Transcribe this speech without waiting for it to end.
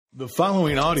The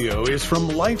following audio is from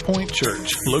Life Point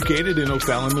Church, located in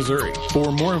O'Fallon, Missouri. For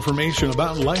more information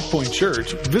about Life Point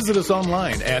Church, visit us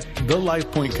online at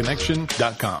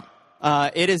thelifepointconnection.com.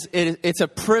 It's a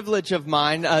privilege of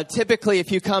mine. Typically,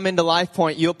 if you come into Life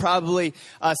Point, you'll probably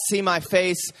see my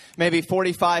face maybe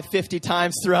 45, 50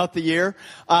 times throughout the year.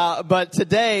 But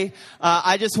today,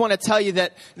 I just want to tell you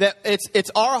that it's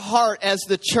our heart as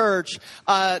the church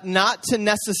not to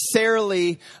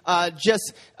necessarily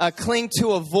just cling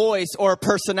to a voice or a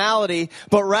personality,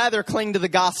 but rather cling to the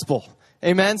gospel.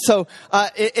 Amen. So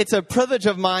it's a privilege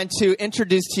of mine to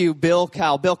introduce to you Bill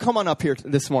Cowell. Bill, come on up here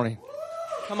this morning.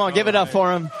 Come on, give it up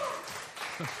for him.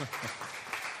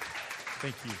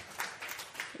 Thank you.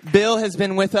 Bill has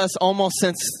been with us almost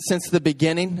since the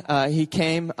beginning. He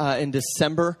came in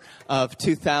December of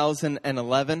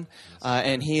 2011,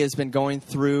 and he has been going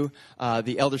through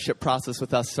the eldership process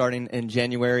with us starting in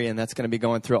January, and that's going to be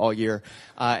going through all year.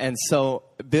 And so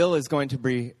Bill is going to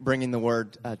be bringing the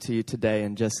word to you today,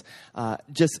 and just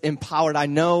empowered. I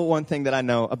know one thing that I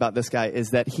know about this guy is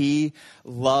that he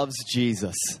loves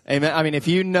Jesus. Amen. I mean, if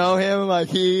you know him, like,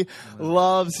 he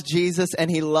loves Jesus, and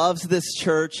he loves this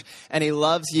church, and he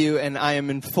loves you, and I am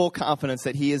in full confidence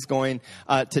that he is going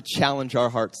to challenge our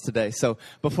hearts today. So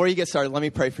before you get started, let me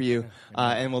pray for you,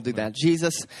 and we'll do that.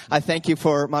 Jesus, I thank you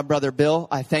for my brother Bill.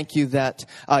 I thank you that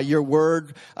your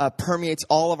word permeates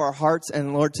all of our hearts,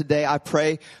 and Lord, today I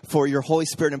pray for your Holy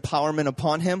Spirit empowerment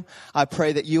upon him. I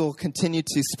pray that you will continue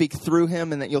to speak through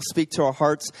him, and that you'll speak to our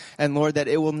hearts, and Lord, that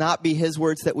it will not be his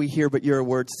words that we hear, but your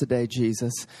words today,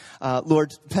 Jesus.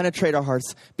 Lord, penetrate our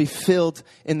hearts, be filled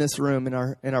in this room, in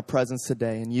our presence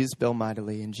today, and use Bill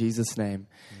mightily in Jesus' name.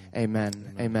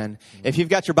 Amen. Amen. If you've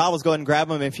got your Bibles, go ahead and grab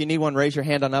them. If you need one, raise your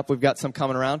hand on up. We've got some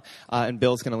coming around, and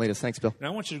Bill's going to lead us. Thanks, Bill. Now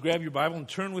I want you to grab your Bible and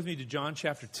turn with me to John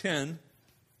chapter 10.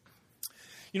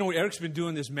 You know, Eric's been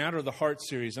doing this Matter of the Heart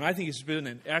series, and I think it's been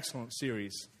an excellent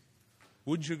series.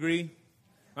 Wouldn't you agree?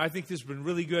 I think this has been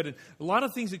really good. And a lot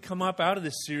of things that come up out of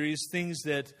this series, things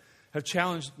that have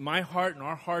challenged my heart and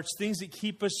our hearts, things that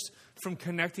keep us from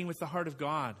connecting with the heart of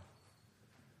God.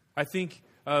 I think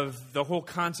of the whole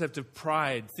concept of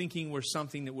pride, thinking we're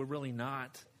something that we're really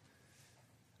not.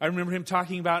 I remember him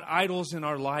talking about idols in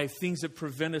our life, things that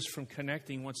prevent us from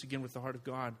connecting once again with the heart of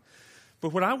God.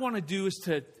 But what I want to do is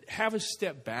to have us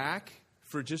step back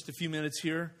for just a few minutes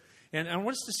here, and I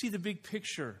want us to see the big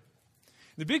picture.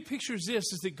 The big picture is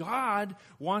this, is that God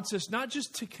wants us not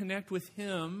just to connect with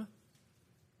Him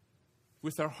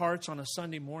with our hearts on a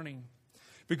Sunday morning,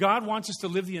 but God wants us to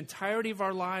live the entirety of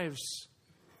our lives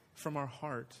from our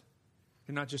heart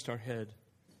and not just our head.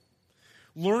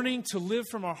 Learning to live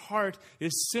from our heart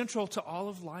is central to all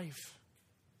of life.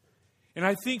 And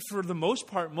I think for the most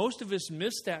part, most of us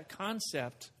miss that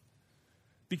concept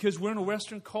because we're in a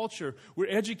Western culture. We're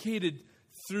educated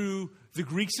through the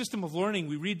Greek system of learning.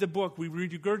 We read the book. We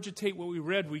regurgitate what we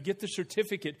read. We get the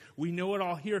certificate. We know it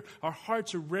all here. Our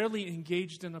hearts are rarely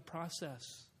engaged in the process.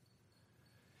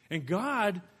 And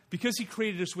God, because He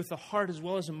created us with a heart as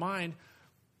well as a mind,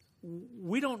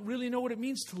 we don't really know what it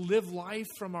means to live life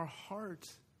from our heart.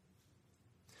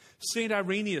 St.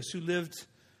 Irenaeus, who lived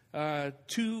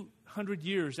 200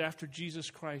 years after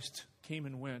Jesus Christ came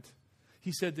and went,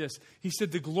 he said this. He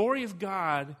said, "The glory of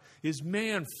God is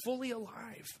man fully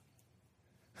alive."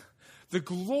 The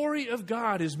glory of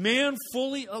God is man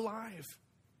fully alive.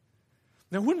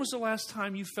 Now, when was the last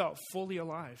time you felt fully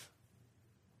alive?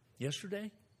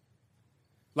 Yesterday?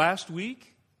 Last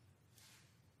week?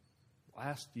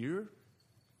 Last year?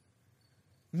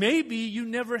 Maybe you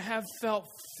never have felt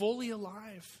fully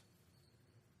alive.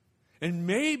 And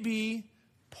maybe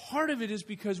part of it is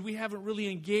because we haven't really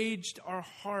engaged our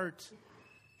heart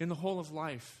in the whole of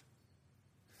life.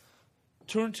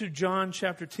 Turn to John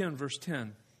chapter 10, verse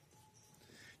 10.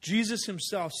 Jesus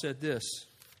Himself said this.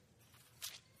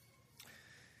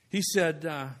 He said,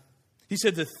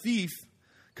 the thief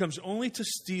comes only to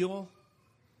steal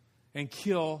and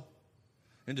kill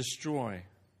and destroy.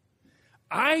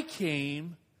 I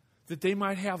came that they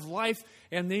might have life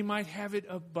and they might have it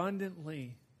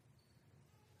abundantly,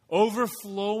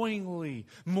 overflowingly,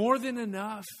 more than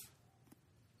enough.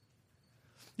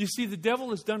 You see, the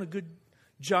devil has done a good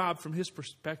job from his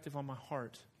perspective on my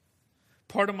heart.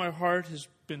 Part of my heart has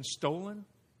been stolen.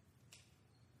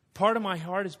 Part of my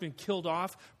heart has been killed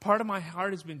off. Part of my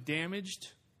heart has been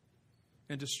damaged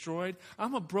and destroyed.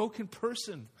 I'm a broken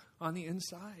person on the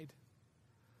inside.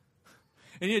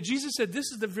 And yet Jesus said,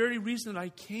 this is the very reason that I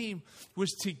came,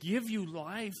 was to give you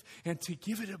life and to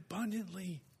give it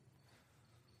abundantly.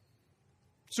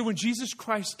 So when Jesus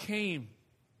Christ came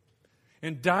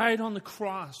and died on the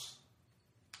cross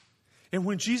And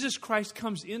when Jesus Christ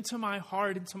comes into my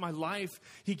heart, into my life,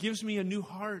 He gives me a new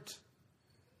heart.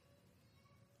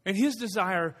 And His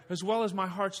desire, as well as my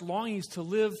heart's longing, is to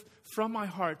live from my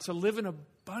heart, to live an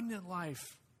abundant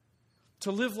life,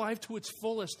 to live life to its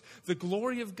fullest. The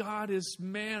glory of God is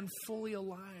man fully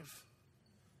alive.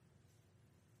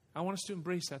 I want us to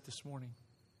embrace that this morning.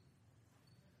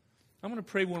 I'm going to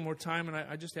pray one more time, and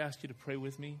I just ask you to pray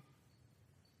with me.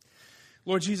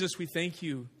 Lord Jesus, we thank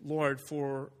you, Lord,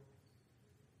 for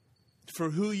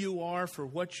who you are, for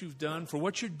what you've done, for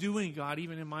what you're doing, God,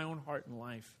 even in my own heart and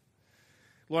life.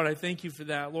 Lord, I thank you for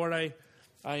that. Lord,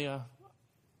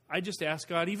 I just ask,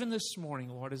 God, even this morning,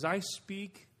 Lord, as I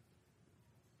speak,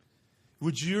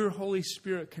 would your Holy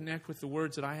Spirit connect with the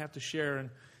words that I have to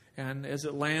share, and as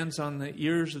it lands on the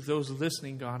ears of those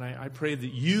listening, God, I pray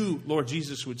that you, Lord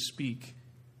Jesus, would speak.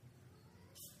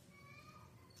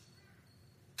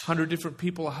 100 different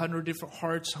people, 100 different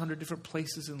hearts, 100 different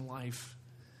places in life.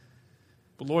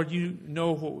 But Lord, you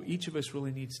know what each of us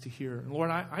really needs to hear. And Lord,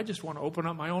 I just want to open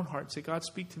up my own heart and say, God,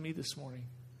 speak to me this morning.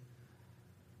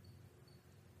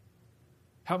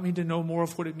 Help me to know more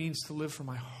of what it means to live from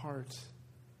my heart.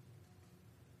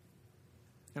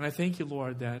 And I thank you,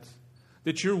 Lord, that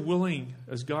you're willing,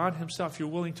 as God Himself, you're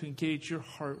willing to engage your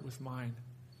heart with mine.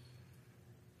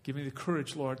 Give me the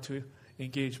courage, Lord, to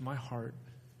engage my heart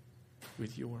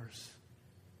with yours.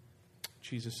 In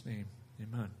Jesus' name,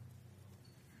 amen.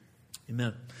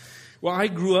 Amen. Well, I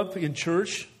grew up in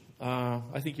church.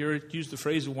 I think Eric used the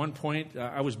phrase at one point,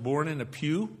 I was born in a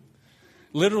pew.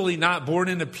 Literally not born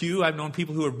in a pew. I've known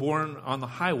people who were born on the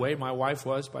highway. My wife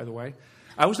was, by the way.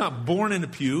 I was not born in a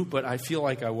pew, but I feel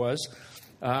like I was.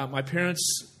 My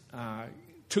parents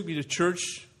took me to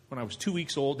church when I was 2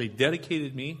 weeks old. They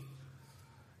dedicated me,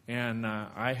 and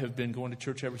I have been going to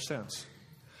church ever since.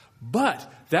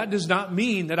 But that does not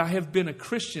mean that I have been a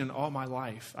Christian all my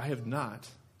life. I have not.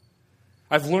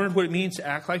 I've learned what it means to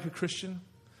act like a Christian.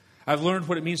 I've learned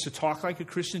what it means to talk like a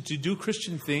Christian, to do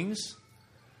Christian things,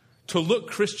 to look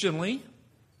Christianly.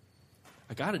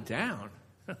 I got it down.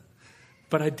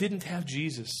 But I didn't have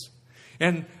Jesus.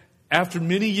 And after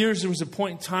many years, there was a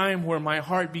point in time where my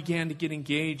heart began to get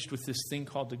engaged with this thing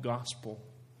called the gospel.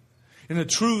 And the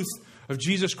truth of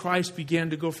Jesus Christ began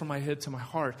to go from my head to my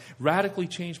heart. Radically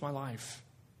changed my life.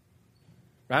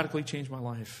 Radically changed my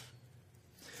life.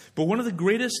 But one of the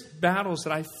greatest battles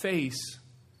that I face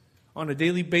on a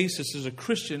daily basis as a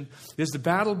Christian is the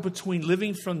battle between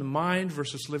living from the mind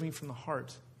versus living from the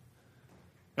heart.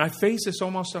 And I face this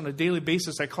almost on a daily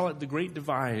basis. I call it the Great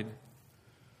Divide.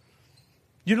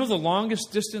 You know, the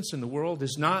longest distance in the world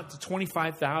is not the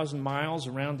 25,000 miles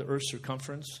around the Earth's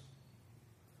circumference.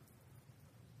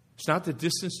 It's not the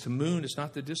distance to the moon. It's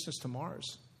not the distance to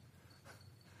Mars.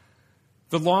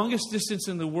 The longest distance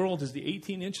in the world is the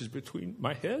 18 inches between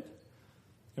my head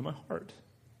and my heart.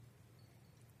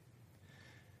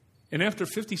 And after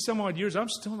 50 some odd years, I'm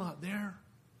still not there.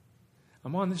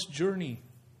 I'm on this journey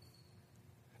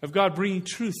of God bringing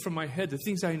truth from my head, the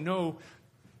things I know,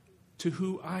 to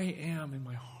who I am in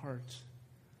my heart.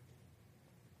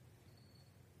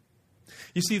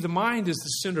 You see, the mind is the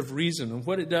center of reason, and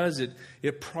what it does,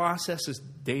 it processes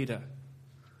data.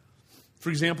 For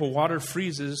example, water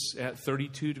freezes at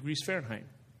 32 degrees Fahrenheit.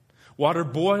 Water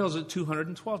boils at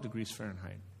 212 degrees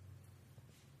Fahrenheit.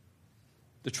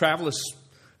 The travel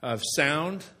of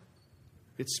sound,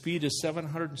 its speed is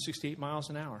 768 miles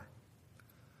an hour.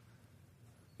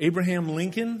 Abraham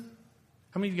Lincoln,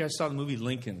 how many of you guys saw the movie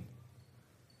Lincoln?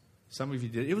 Some of you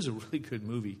did. It was a really good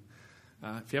movie.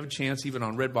 If you have a chance, even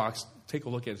on Redbox, take a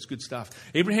look at it. It's good stuff.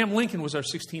 Abraham Lincoln was our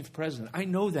 16th president. I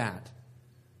know that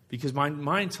because my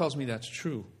mind tells me that's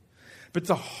true. But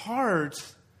the heart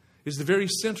is the very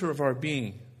center of our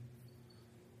being.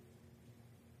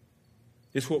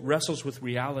 It's what wrestles with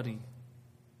reality.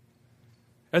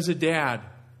 As a dad,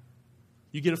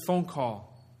 you get a phone call.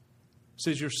 It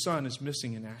says your son is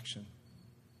missing in action.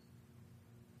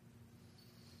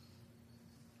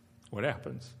 What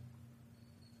happens?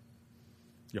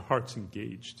 Your heart's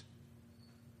engaged.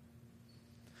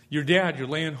 Your dad, you're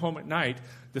laying home at night.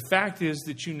 The fact is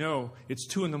that you know it's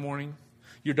 2 a.m.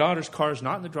 Your daughter's car is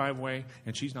not in the driveway,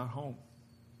 and she's not home.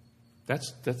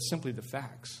 That's simply the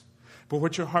facts. But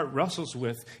what your heart wrestles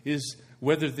with is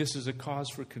whether this is a cause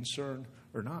for concern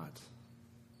or not.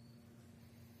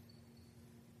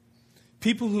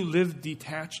 People who live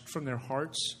detached from their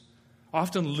hearts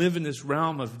often live in this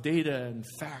realm of data and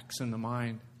facts in the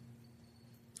mind.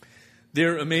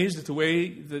 They're amazed at the way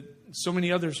that so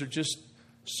many others are just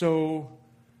so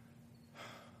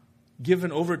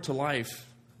given over to life.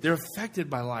 They're affected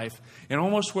by life. And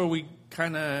almost where we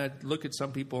kind of look at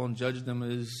some people and judge them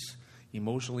as,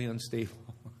 emotionally unstable.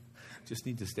 Just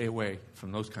need to stay away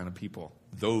from those kind of people.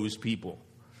 Those people.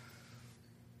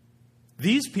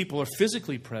 These people are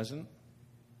physically present,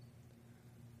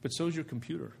 but so is your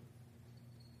computer.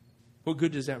 What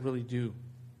good does that really do?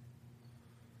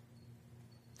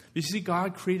 You see,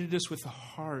 God created us with a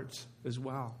heart as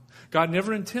well. God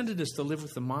never intended us to live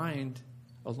with the mind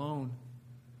alone.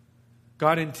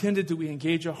 God intended that we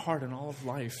engage our heart in all of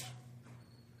life.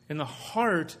 And the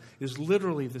heart is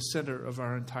literally the center of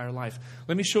our entire life.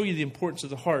 Let me show you the importance of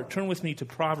the heart. Turn with me to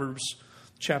Proverbs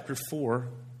chapter 4.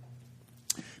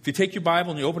 If you take your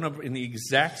Bible and you open up in the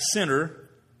exact center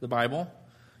of the Bible,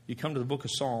 you come to the book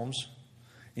of Psalms,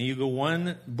 and you go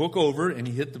one book over and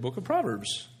you hit the book of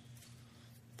Proverbs.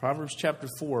 Proverbs chapter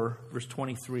 4, verse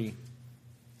 23.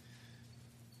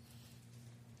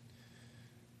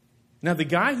 Now, the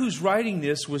guy who's writing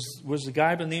this was a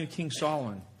guy by the name of King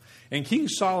Solomon. And King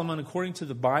Solomon, according to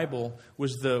the Bible,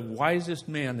 was the wisest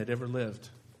man that ever lived.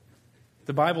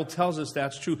 The Bible tells us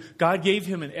that's true. God gave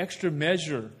him an extra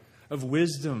measure of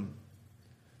wisdom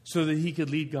so that he could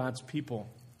lead God's people.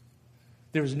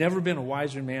 There's never been a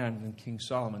wiser man than King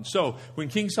Solomon. So, when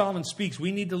King Solomon speaks,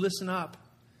 we need to listen up.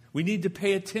 We need to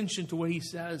pay attention to what he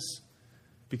says,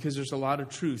 because there's a lot of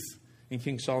truth in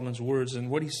King Solomon's words. And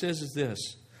what he says is this.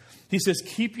 He says,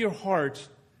 keep your heart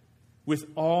with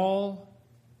all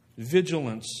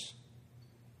vigilance,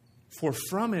 for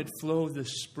from it flow the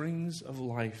springs of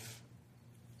life.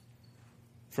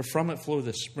 For from it flow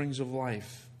the springs of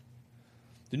life.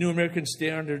 The New American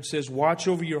Standard says, watch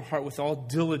over your heart with all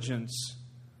diligence.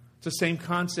 It's the same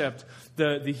concept.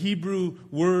 The Hebrew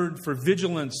word for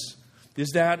vigilance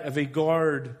is that of a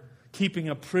guard keeping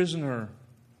a prisoner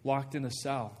locked in a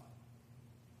cell.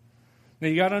 Now,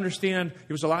 you got to understand,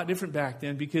 it was a lot different back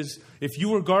then, because if you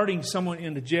were guarding someone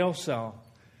in a jail cell,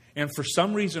 and for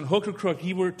some reason, hook or crook,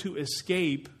 he were to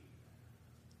escape,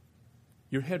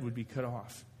 your head would be cut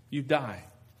off. You'd die.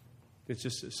 It's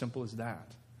just as simple as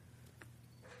that.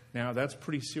 Now, that's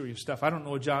pretty serious stuff. I don't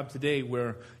know a job today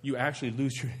where you actually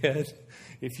lose your head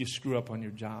if you screw up on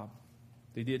your job.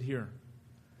 They did here.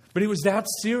 But it was that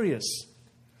serious.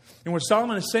 And what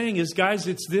Solomon is saying is, guys,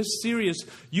 it's this serious.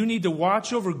 You need to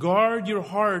watch over, guard your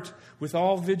heart with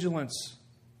all vigilance.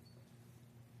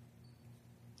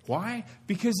 Why?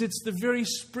 Because it's the very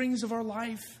springs of our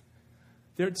life.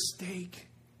 They're at stake.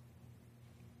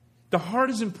 The heart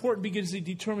is important because it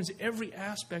determines every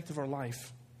aspect of our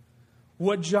life.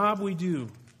 What job we do,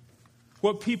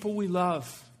 what people we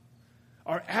love,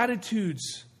 our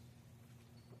attitudes,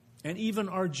 and even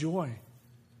our joy,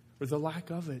 or the lack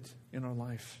of it in our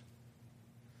life.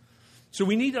 So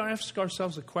we need to ask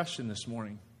ourselves a question this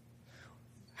morning.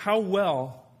 How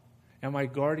well am I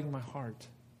guarding my heart?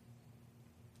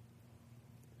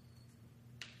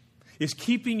 Is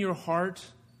keeping your heart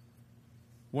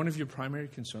one of your primary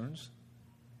concerns?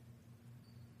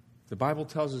 The Bible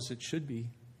tells us it should be.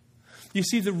 You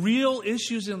see, the real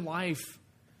issues in life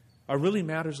are really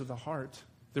matters of the heart.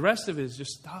 The rest of it is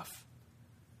just stuff.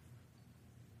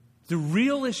 The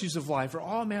real issues of life are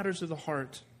all matters of the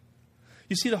heart.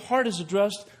 You see, the heart is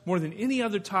addressed more than any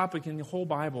other topic in the whole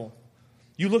Bible.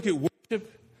 You look at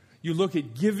worship, you look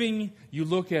at giving, you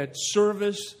look at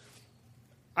service.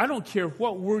 I don't care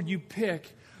what word you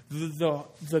pick,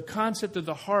 the concept of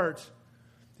the heart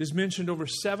is mentioned over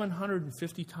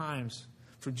 750 times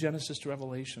from Genesis to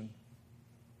Revelation.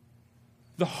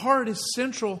 The heart is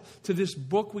central to this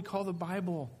book we call the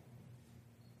Bible.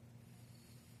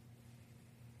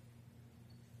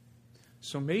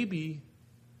 So maybe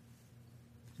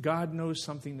God knows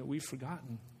something that we've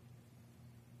forgotten.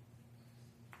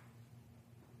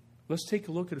 Let's take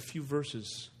a look at a few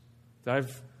verses that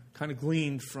I've kind of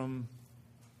gleaned from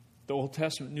the Old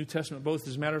Testament, New Testament, both.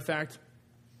 As a matter of fact,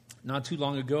 not too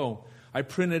long ago, I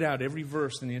printed out every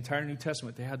verse in the entire New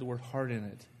Testament that had the word heart in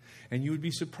it. And you would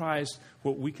be surprised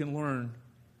what we can learn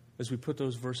as we put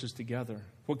those verses together.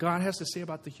 What God has to say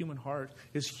about the human heart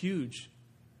is huge.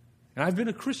 And I've been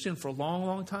a Christian for a long,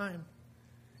 long time.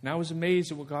 And I was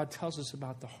amazed at what God tells us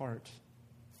about the heart.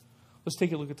 Let's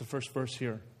take a look at the first verse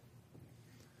here.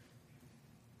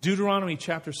 Deuteronomy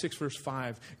chapter 6, verse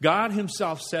 5. God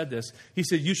himself said this. He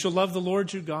said, you shall love the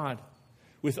Lord your God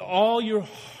with all your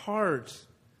heart,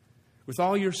 with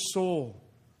all your soul,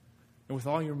 and with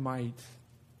all your might.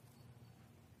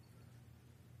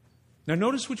 Now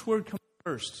notice which word comes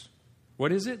first.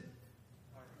 What is it?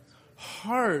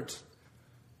 Heart.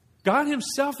 God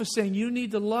himself is saying you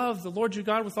need to love the Lord your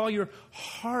God with all your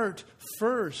heart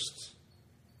first.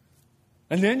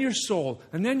 And then your soul.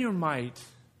 And then your might.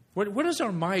 What is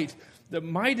our might? The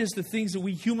might is the things that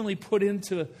we humanly put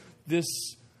into this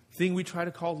thing we try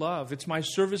to call love. It's my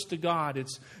service to God.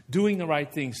 It's doing the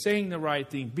right thing, saying the right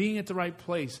thing, being at the right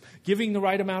place, giving the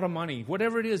right amount of money.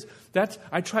 Whatever it is, that's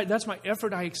my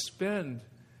effort I expend.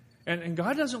 And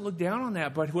God doesn't look down on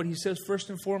that, but what He says first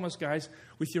and foremost, guys,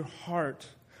 with your heart.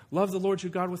 Love the Lord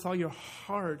your God with all your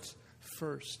heart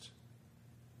first.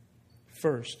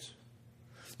 First.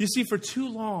 You see, for too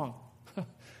long,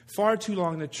 far too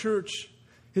long, the church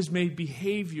has made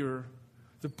behavior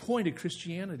the point of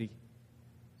Christianity.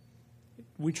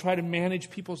 We try to manage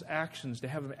people's actions to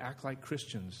have them act like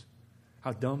Christians.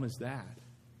 How dumb is that?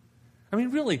 I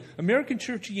mean, really, American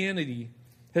churchianity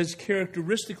has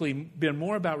characteristically been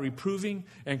more about reproving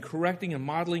and correcting and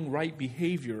modeling right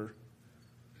behavior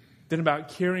than about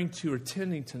caring to or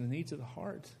tending to the needs of the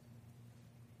heart.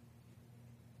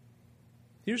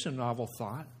 Here's a novel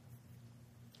thought.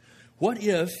 What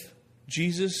if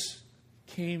Jesus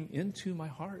came into my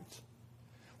heart?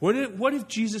 What if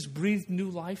Jesus breathed new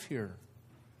life here?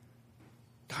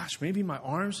 Gosh, maybe my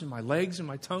arms and my legs and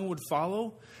my tongue would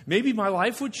follow. Maybe my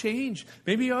life would change.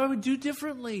 Maybe I would do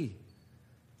differently.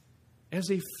 As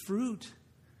a fruit,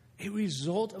 a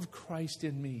result of Christ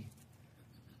in me.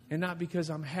 And not because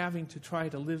I'm having to try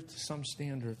to live to some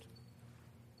standard.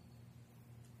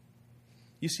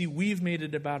 You see, we've made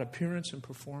it about appearance and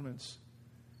performance.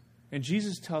 And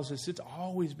Jesus tells us it's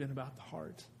always been about the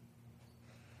heart.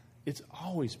 It's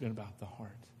always been about the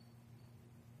heart.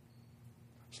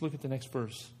 Let's look at the next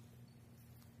verse.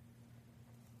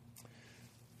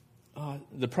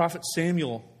 The prophet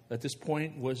Samuel, at this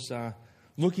point, was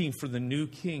looking for the new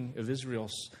king of Israel.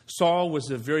 Saul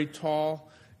was a very tall,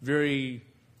 very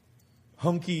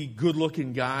hunky,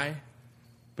 good-looking guy,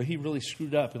 but he really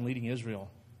screwed up in leading Israel.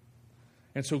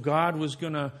 And so God was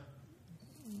going to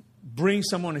bring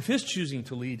someone of his choosing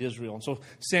to lead Israel. And so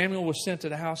Samuel was sent to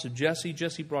the house of Jesse.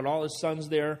 Jesse brought all his sons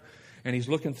there, and he's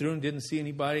looking through and didn't see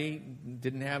anybody,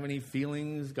 didn't have any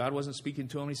feelings. God wasn't speaking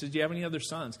to him. He says, do you have any other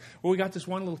sons? Well, we got this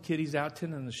one little kid. He's out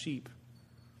tending the sheep.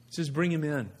 He says, bring him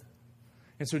in.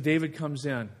 And so David comes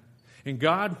in. And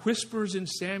God whispers in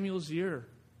Samuel's ear.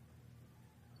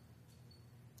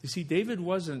 You see, David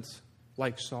wasn't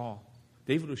like Saul.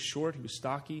 David was short. He was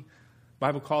stocky. The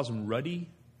Bible calls him ruddy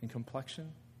in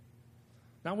complexion.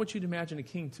 Not what you'd imagine a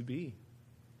king to be.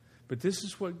 But this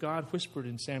is what God whispered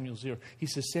in Samuel's ear. He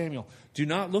says, Samuel, do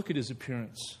not look at his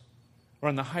appearance or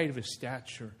on the height of his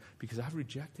stature, because I've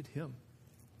rejected him.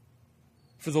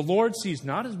 For the Lord sees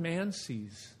not as man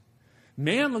sees.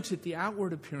 Man looks at the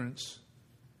outward appearance,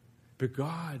 but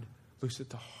God looks at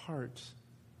the heart.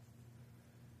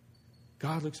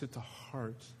 God looks at the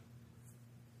heart.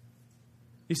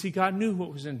 You see, God knew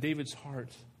what was in David's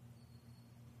heart.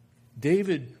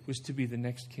 David was to be the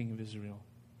next king of Israel.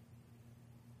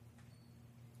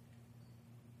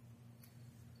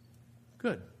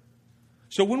 Good.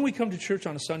 So when we come to church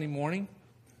on a Sunday morning,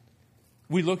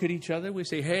 we look at each other. We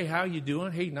say, hey, how you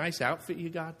doing? Hey, nice outfit you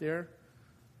got there.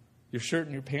 Your shirt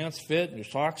and your pants fit and your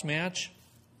socks match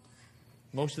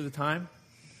most of the time.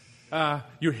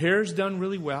 Your hair's done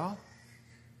really well.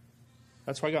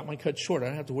 That's why I got mine cut short. I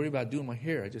don't have to worry about doing my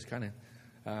hair. I just kind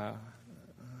of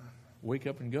wake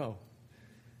up and go.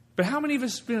 But how many of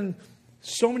us spend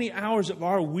so many hours of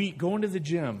our week going to the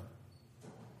gym,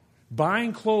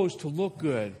 buying clothes to look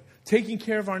good, taking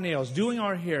care of our nails, doing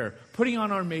our hair, putting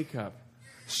on our makeup,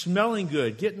 smelling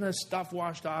good, getting the stuff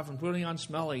washed off and putting on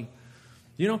smelly.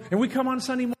 You know, and we come on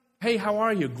Sunday morning, hey, how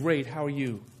are you? Great, how are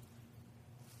you?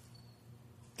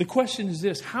 The question is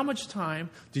this: how much time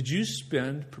did you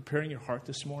spend preparing your heart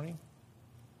this morning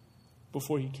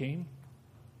before you came?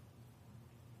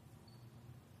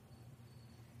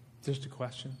 Just a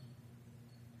question.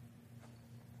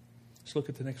 Let's look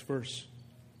at the next verse.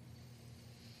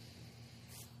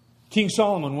 King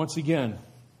Solomon, once again,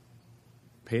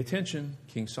 pay attention.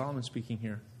 King Solomon speaking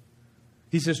here.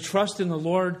 He says, trust in the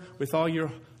Lord with all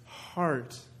your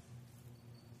heart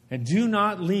and do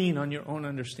not lean on your own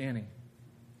understanding.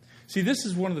 See, this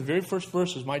is one of the very first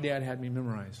verses my dad had me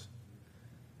memorize.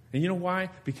 And you know why?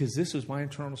 Because this was my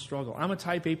internal struggle. I'm a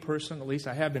type A person, at least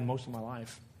I have been most of my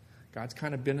life. God's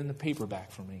kind of been in the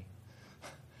paperback for me.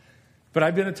 But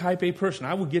I've been a type A person.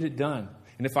 I will get it done.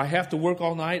 And if I have to work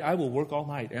all night, I will work all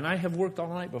night. And I have worked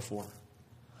all night before.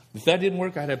 If that didn't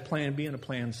work, I'd have plan B and a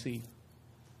plan C.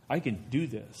 I can do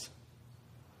this.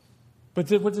 But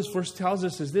what this verse tells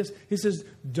us is this. He says,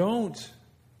 don't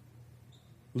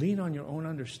lean on your own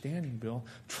understanding, Bill.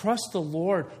 Trust the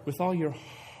Lord with all your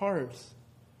heart.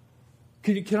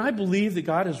 Can I believe that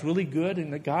God is really good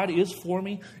and that God is for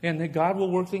me and that God will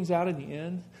work things out in the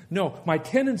end? No, my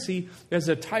tendency as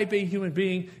a type A human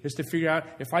being is to figure out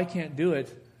if I can't do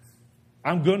it,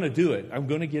 I'm going to do it. I'm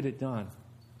going to get it done.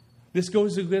 This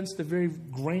goes against the very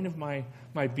grain of my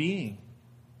being,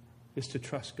 is to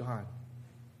trust God.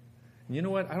 And you know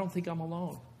what? I don't think I'm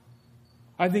alone.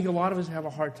 I think a lot of us have a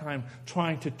hard time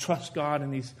trying to trust God in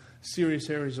these serious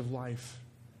areas of life.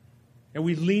 And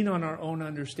we lean on our own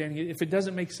understanding. If it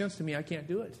doesn't make sense to me, I can't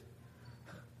do it.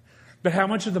 But how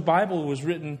much of the Bible was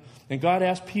written and God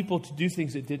asked people to do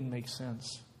things that didn't make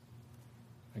sense?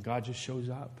 And God just shows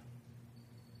up.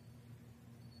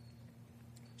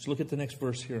 So look at the next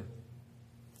verse here.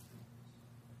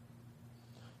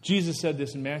 Jesus said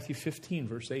this in Matthew 15,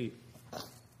 verse 8.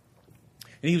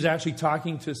 And he was actually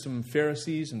talking to some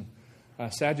Pharisees and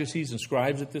Sadducees and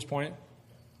scribes at this point.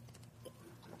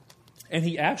 And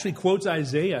he actually quotes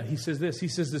Isaiah. He says this. He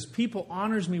says, "This people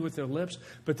honors me with their lips,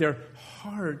 but their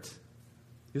heart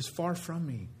is far from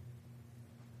me."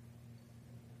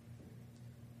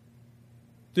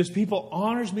 This people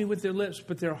honors me with their lips,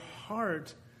 but their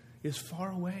heart is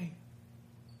far away.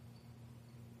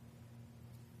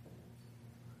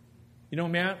 You know,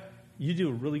 Matt, you do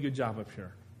a really good job up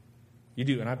here. You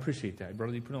do, and I appreciate that,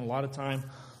 brother. You put in a lot of time.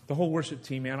 The whole worship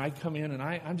team, man, I come in and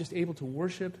I'm just able to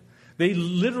worship. They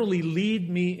literally lead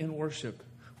me in worship,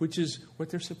 which is what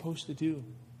they're supposed to do.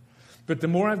 But the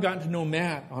more I've gotten to know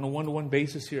Matt on a one-to-one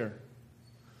basis here,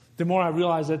 the more I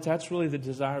realize that that's really the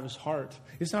desire of his heart.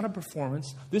 It's not a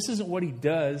performance. This isn't what he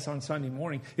does on Sunday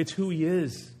morning. It's who he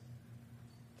is.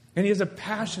 And he has a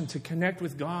passion to connect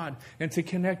with God and to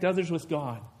connect others with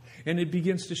God. And it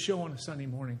begins to show on a Sunday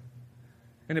morning.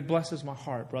 And it blesses my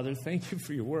heart, brother. Thank you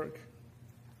for your work.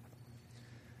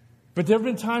 But there have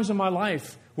been times in my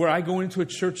life where I go into a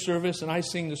church service and I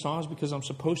sing the songs because I'm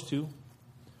supposed to.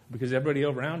 Because everybody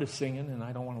around is singing and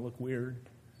I don't want to look weird.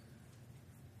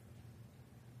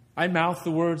 I mouth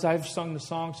the words. I've sung the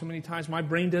song so many times. My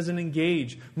brain doesn't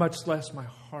engage, much less my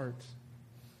heart.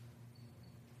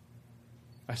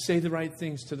 I say the right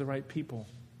things to the right people.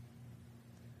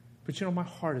 But you know, my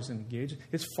heart isn't engaged.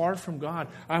 It's far from God.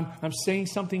 I'm saying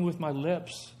something with my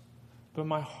lips, but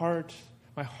my heart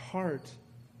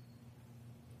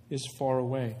is far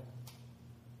away.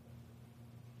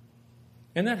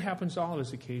 And that happens to all of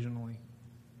us occasionally,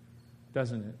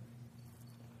 doesn't it?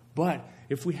 But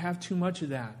if we have too much of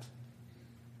that,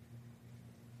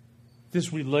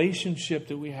 this relationship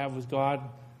that we have with God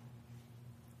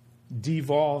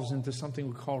devolves into something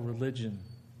we call religion.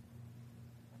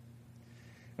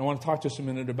 I want to talk just a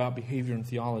minute about behavior and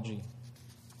theology.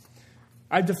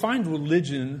 I've defined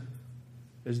religion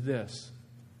as this.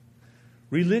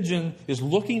 Religion is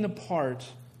looking the part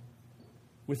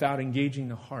without engaging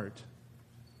the heart.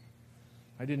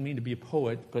 I didn't mean to be a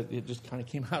poet, but it just kind of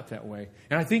came out that way.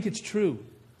 And I think it's true.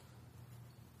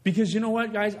 Because you know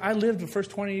what, guys? I lived the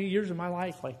first 20 years of my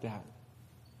life like that.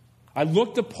 I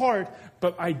looked the part,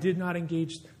 but I did not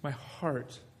engage my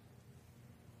heart.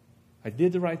 I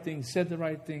did the right things, said the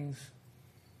right things,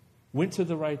 went to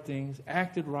the right things,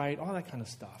 acted right, all that kind of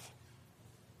stuff.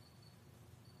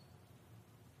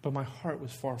 But my heart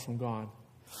was far from God.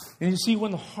 And you see,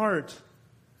 when the heart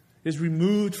is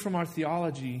removed from our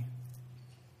theology,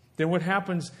 then what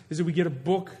happens is that we get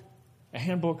a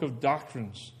handbook of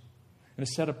doctrines, and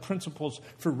a set of principles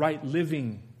for right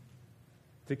living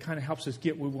that kind of helps us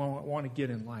get what we want to get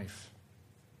in life.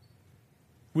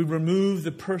 We remove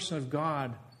the person of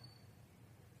God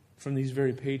from these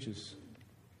very pages.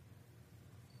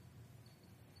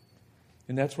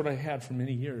 And that's what I had for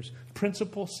many years.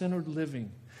 Principle-centered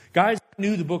living. Guys, I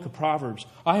knew the book of Proverbs.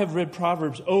 I have read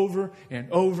Proverbs over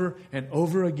and over and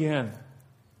over again.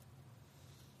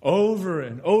 Over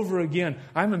and over again.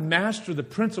 I'm a master of the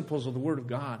principles of the Word of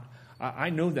God.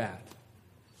 I know that.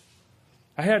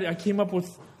 I came up with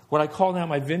what I call now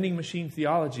my vending machine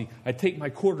theology. I take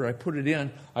my quarter, I put it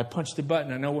in, I punch the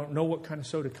button, I know what kind of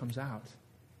soda comes out.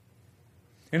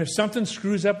 And if something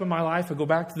screws up in my life, I go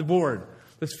back to the board.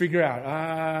 Let's figure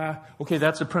out, okay,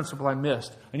 that's a principle I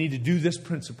missed. I need to do this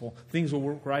principle. Things will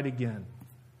work right again.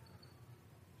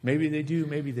 Maybe they do,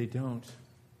 maybe they don't.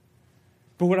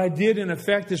 But what I did, in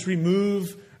effect, is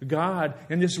remove God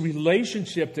and this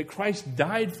relationship that Christ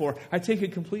died for. I take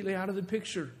it completely out of the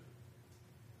picture.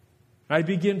 I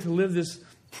begin to live this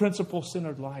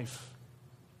principle-centered life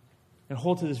and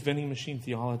hold to this vending machine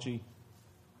theology.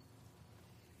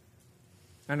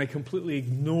 And I completely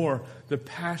ignore the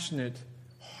passionate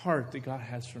heart that God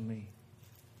has for me.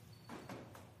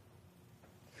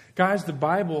 Guys, the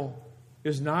Bible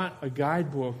is not a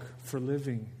guidebook for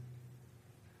living.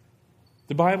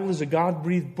 The Bible is a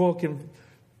God-breathed book and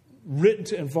written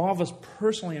to involve us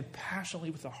personally and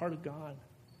passionately with the heart of God.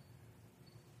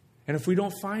 And if we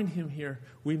don't find Him here,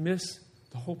 we miss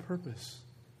the whole purpose.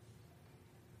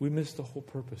 We miss the whole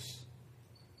purpose.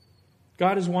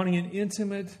 God is wanting an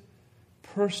intimate,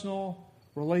 personal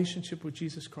relationship with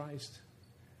Jesus Christ.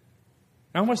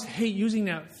 I almost hate using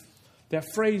that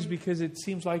phrase because it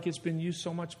seems like it's been used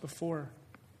so much before.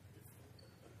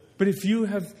 But if you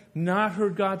have not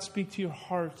heard God speak to your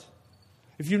heart,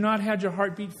 if you've not had your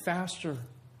heart beat faster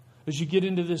as you get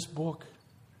into this book,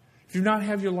 if you've not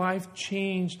had your life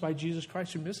changed by Jesus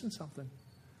Christ, you're missing something.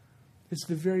 It's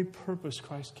the very purpose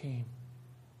Christ came,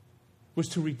 was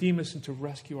to redeem us and to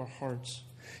rescue our hearts.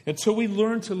 Until we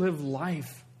learn to live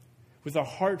life with our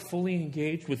heart fully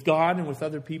engaged with God and with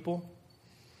other people,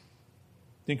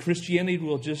 then Christianity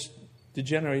will just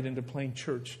degenerate into plain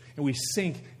church, and we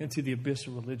sink into the abyss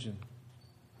of religion.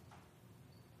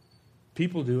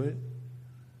 People do it.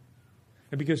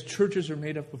 And because churches are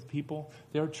made up of people,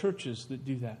 there are churches that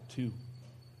do that too.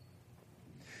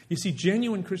 You see,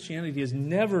 genuine Christianity has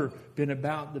never been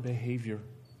about the behavior.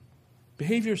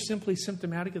 Behavior is simply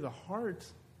symptomatic of the heart.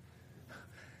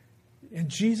 And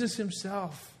Jesus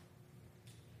himself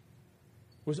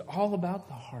was all about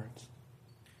the heart.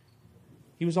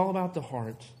 He was all about the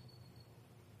heart.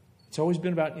 It's always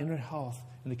been about inner health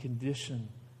and the condition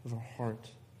of our heart.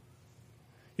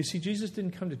 You see, Jesus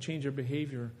didn't come to change our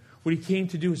behavior. What he came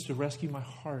to do is to rescue my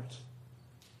heart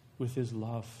with his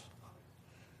love.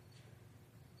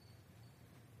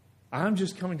 I'm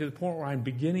just coming to the point where I'm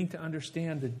beginning to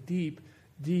understand the deep,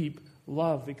 deep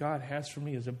love that God has for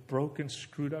me as a broken,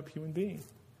 screwed up human being.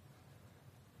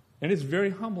 And it's very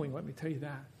humbling, let me tell you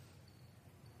that.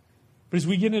 But as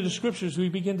we get into Scriptures, we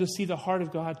begin to see the heart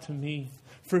of God to me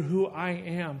for who I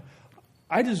am.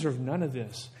 I deserve none of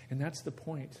this, and that's the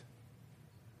point.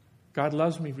 God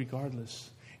loves me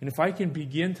regardless. And if I can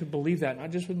begin to believe that, not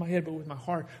just with my head, but with my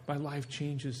heart, my life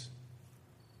changes.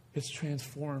 It's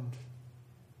transformed.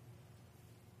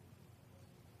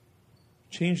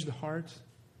 Change the heart,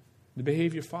 the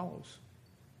behavior follows.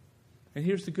 And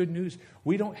here's the good news.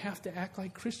 We don't have to act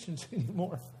like Christians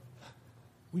anymore.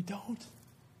 We don't.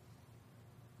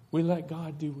 We let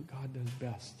God do what God does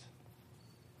best.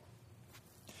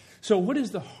 So what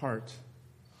is the heart?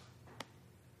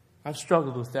 I've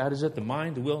struggled with that. Is it the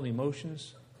mind, the will, and the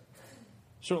emotions?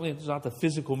 Certainly it's not the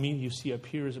physical me you see up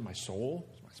here. Is it my soul?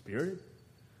 Is it my spirit?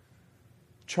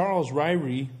 Charles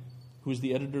Ryrie, who is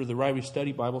the editor of the Ryrie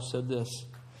Study Bible, said this.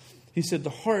 He said, the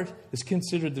heart is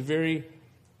considered the very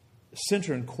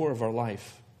center and core of our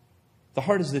life. The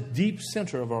heart is the deep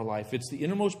center of our life. It's the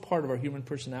innermost part of our human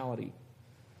personality.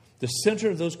 The center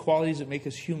of those qualities that make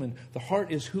us human. The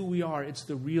heart is who we are. It's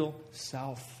the real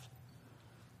self.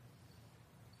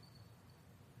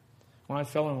 When I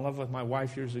fell in love with my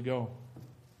wife years ago,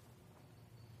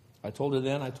 I told her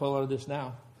then, I told her this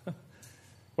now.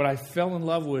 What I fell in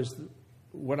love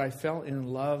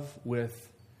with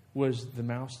was the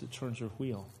mouse that turns her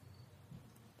wheel.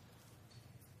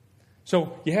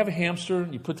 So you have a hamster,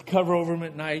 and you put the cover over him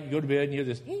at night, you go to bed, and you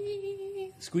hear this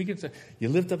squeaking. You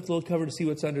lift up the little cover to see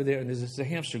what's under there, and there's a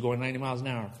hamster going 90 miles an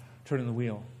hour, turning the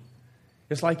wheel.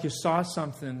 It's like you saw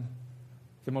something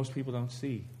that most people don't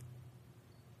see.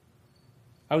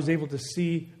 I was able to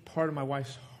see part of my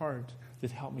wife's heart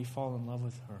that helped me fall in love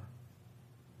with her.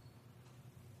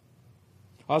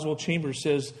 Oswald Chambers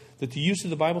says that the use of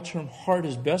the Bible term heart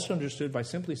is best understood by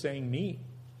simply saying me.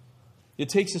 It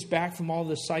takes us back from all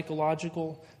the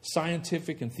psychological,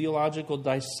 scientific, and theological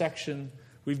dissection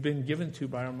we've been given to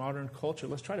by our modern culture.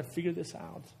 Let's try to figure this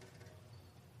out.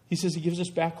 He says he gives us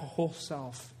back a whole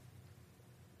self.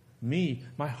 Me.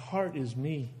 My heart is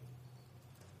me.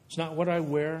 It's not what I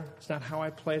wear. It's not how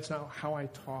I play. It's not how I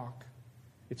talk.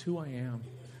 It's who I am.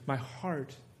 My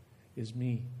heart is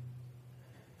me.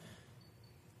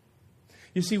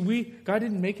 You see, God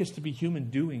didn't make us to be human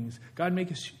doings. God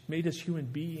made us human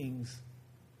beings.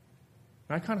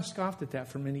 And I kind of scoffed at that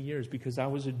for many years because I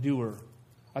was a doer.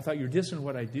 I thought, you're dissing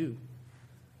what I do.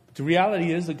 But the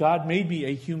reality is that God made me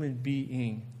a human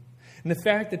being. And the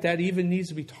fact that even needs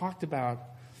to be talked about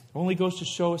only goes to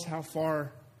show us how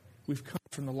far we've come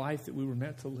from the life that we were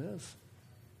meant to live.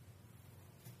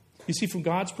 You see, from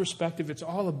God's perspective, it's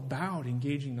all about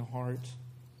engaging the heart.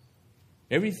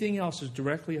 Everything else is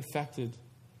directly affected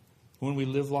when we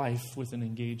live life with an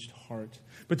engaged heart.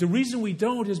 But the reason we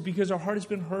don't is because our heart has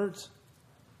been hurt.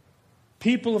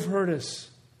 People have hurt us.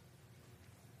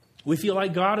 We feel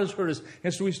like God has hurt us.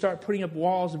 And so we start putting up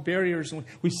walls and barriers and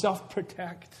we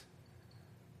self-protect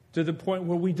to the point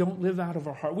where we don't live out of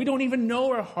our heart. We don't even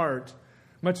know our heart,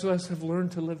 much less have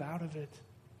learned to live out of it.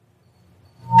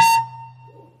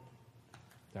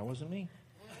 That wasn't me.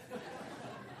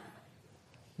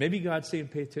 Maybe God's saying,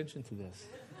 pay attention to this.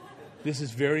 This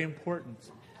is very important.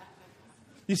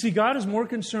 You see, God is more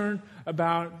concerned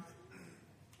about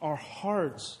our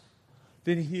hearts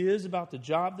than He is about the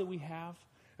job that we have,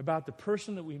 about the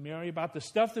person that we marry, about the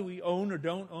stuff that we own or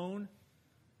don't own.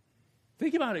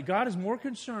 Think about it. God is more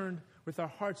concerned with our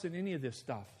hearts than any of this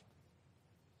stuff.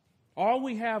 All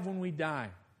we have when we die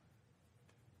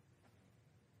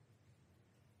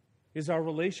is our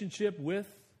relationship with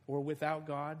or without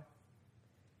God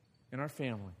and our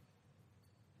family.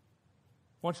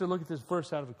 I want you to look at this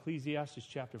verse out of Ecclesiastes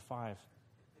chapter 5.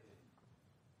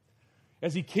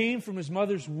 As he came from his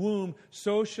mother's womb,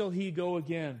 so shall he go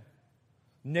again.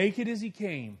 Naked as he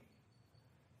came,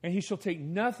 and he shall take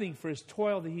nothing for his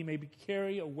toil that he may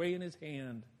carry away in his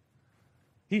hand.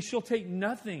 He shall take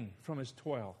nothing from his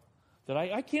toil. That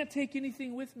I can't take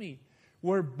anything with me.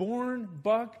 We're born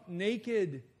buck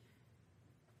naked.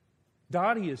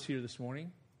 Dottie is here this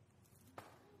morning.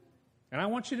 And I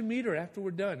want you to meet her after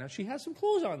we're done. Now, she has some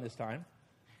clothes on this time.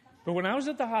 But when I was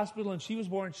at the hospital and she was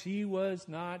born, she was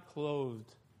not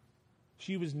clothed.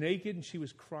 She was naked and she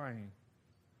was crying.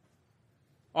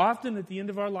 Often at the end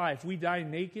of our life, we die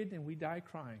naked and we die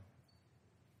crying.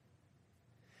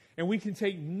 And we can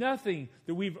take nothing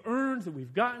that we've earned, that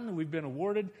we've gotten, that we've been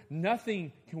awarded.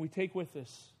 Nothing can we take with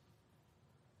us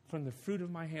from the fruit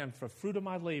of my hand, from the fruit of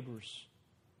my labors,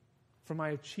 from my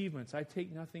achievements. I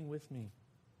take nothing with me.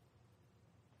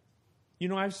 You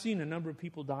know, I've seen a number of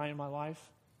people die in my life.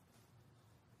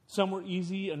 Some were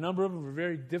easy. A number of them were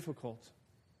very difficult.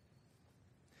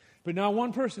 But not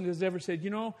one person has ever said,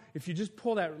 you know, if you just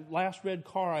pull that last red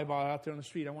car I bought out there on the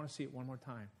street, I want to see it one more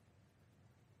time.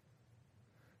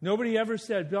 Nobody ever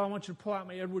said, Bill, I want you to pull out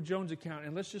my Edward Jones account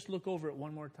and let's just look over it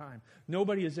one more time.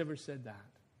 Nobody has ever said that.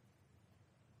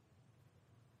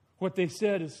 What they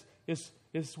said is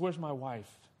where's my wife,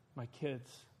 my kids?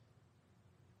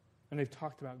 And they've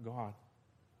talked about God.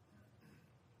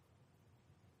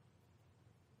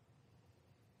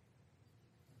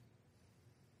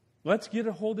 Let's get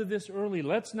a hold of this early.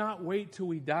 Let's not wait till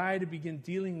we die to begin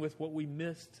dealing with what we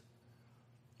missed.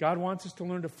 God wants us to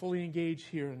learn to fully engage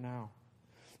here and now.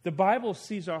 The Bible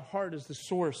sees our heart as the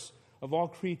source of all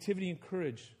creativity and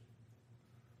courage.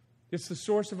 It's the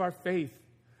source of our faith,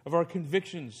 of our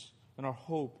convictions, and our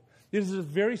hope. It is the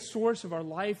very source of our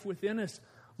life within us.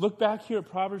 Look back here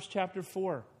at Proverbs chapter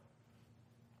 4.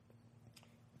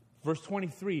 Verse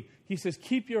 23. He says,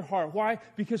 keep your heart. Why?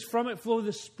 Because from it flow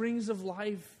the springs of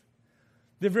life.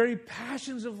 The very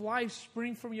passions of life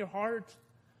spring from your heart.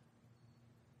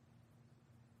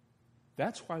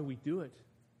 That's why we do it.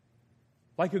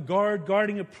 Like a guard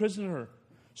guarding a prisoner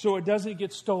so it doesn't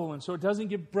get stolen, so it doesn't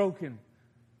get broken,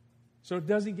 so it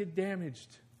doesn't get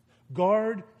damaged.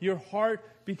 Guard your heart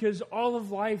because all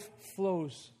of life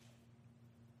flows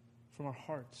from our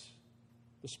hearts,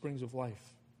 the springs of life.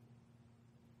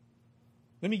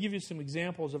 Let me give you some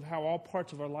examples of how all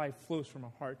parts of our life flows from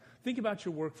our heart. Think about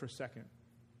your work for a second.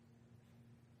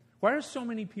 Why are so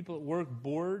many people at work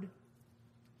bored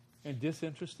and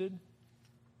disinterested?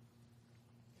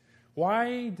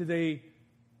 Why do they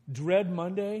dread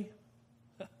Monday?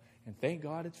 And thank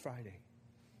God it's Friday.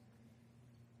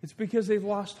 It's because they've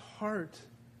lost heart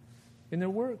in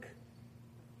their work.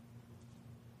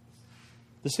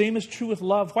 The same is true with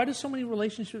love. Why do so many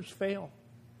relationships fail?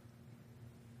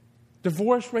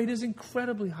 Divorce rate is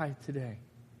incredibly high today.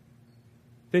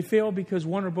 They fail because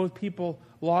one or both people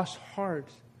lost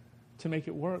heart to make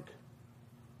it work.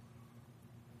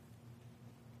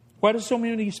 Why do so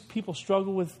many people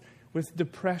struggle with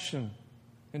depression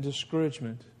and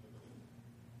discouragement?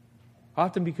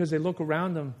 Often because they look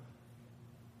around them,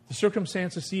 the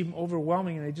circumstances seem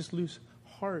overwhelming and they just lose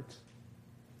heart.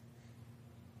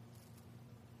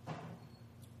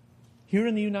 Here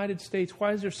in the United States,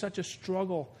 why is there such a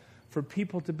struggle for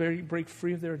people to break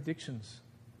free of their addictions?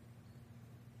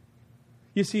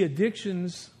 You see,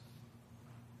 addictions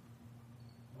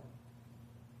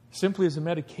simply as a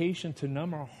medication to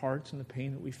numb our hearts and the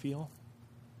pain that we feel.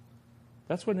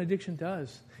 That's what an addiction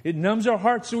does. It numbs our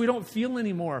hearts so we don't feel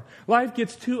anymore. Life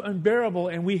gets too unbearable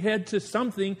and we head to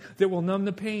something that will numb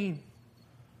the pain.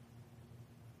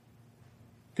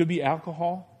 Could be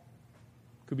alcohol.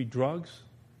 Could be drugs.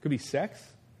 Could be sex.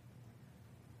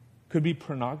 Could be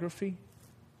pornography.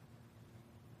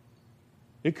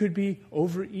 It could be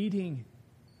overeating.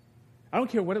 I don't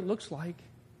care what it looks like.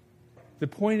 The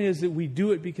point is that we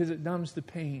do it because it numbs the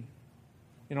pain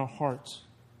in our hearts.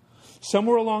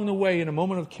 Somewhere along the way, in a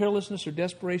moment of carelessness or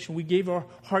desperation, we gave our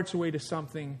hearts away to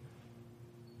something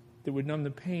that would numb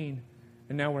the pain,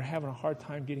 and now we're having a hard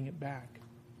time getting it back.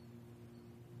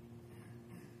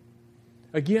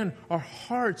 Again, our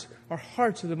hearts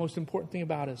are the most important thing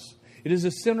about us. It is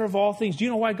the center of all things. Do you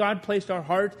know why God placed our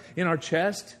heart in our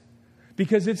chest?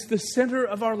 Because it's the center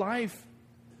of our life.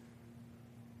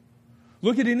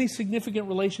 Look at any significant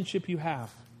relationship you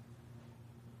have.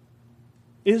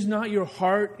 Is not your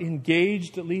heart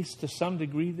engaged, at least to some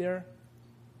degree, there?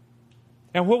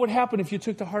 And what would happen if you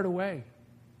took the heart away?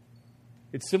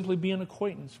 It'd simply be an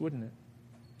acquaintance, wouldn't it?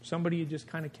 Somebody you just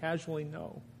kind of casually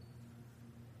know.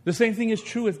 The same thing is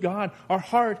true with God. Our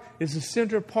heart is the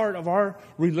center part of our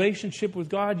relationship with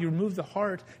God. You remove the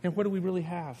heart, and what do we really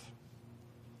have?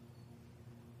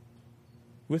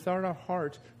 Without our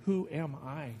heart, who am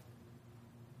I?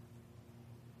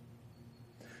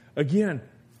 Again,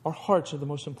 our hearts are the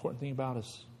most important thing about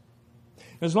us.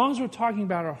 As long as we're talking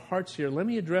about our hearts here, let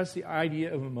me address the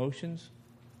idea of emotions.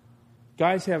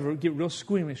 Guys get real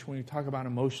squeamish when you talk about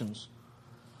emotions.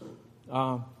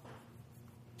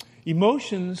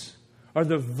 Emotions are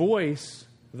the voice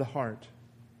of the heart.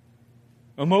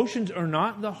 Emotions are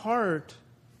not the heart,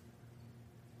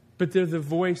 but they're the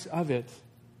voice of it.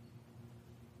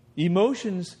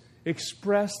 Emotions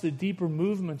express the deeper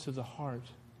movements of the heart.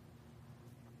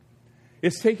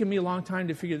 It's taken me a long time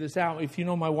to figure this out. If you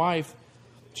know my wife,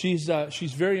 she's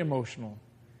very emotional.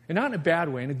 And not in a bad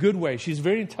way, in a good way. She's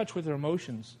very in touch with her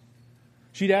emotions.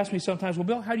 She'd ask me sometimes, well,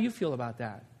 Bill, how do you feel about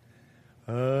that?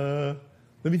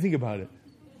 Let me think about it.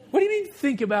 What do you mean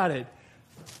think about it?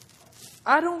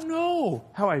 I don't know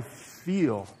how I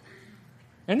feel.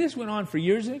 And this went on for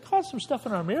years, and it caused some stuff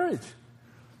in our marriage.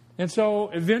 And so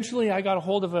eventually I got a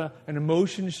hold of an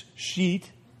emotions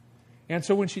sheet. And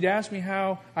so when she'd ask me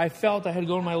how I felt, I had to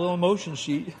go to my little emotion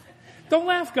sheet. Don't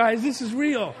laugh, guys. This is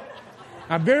real.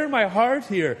 I'm bearing my heart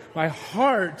here. My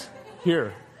heart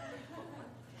here.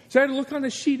 So I had to look on the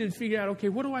sheet and figure out, okay,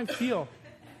 what do I feel?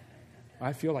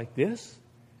 I feel like this,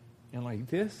 and like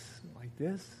this, and like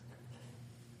this.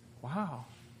 Wow.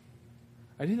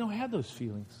 I didn't know I had those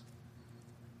feelings.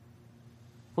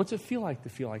 What's it feel like to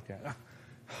feel like that?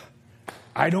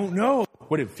 I don't know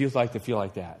what it feels like to feel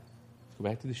like that. Let's go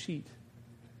back to the sheet.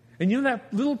 And you know,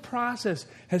 that little process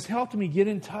has helped me get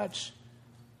in touch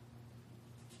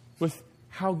with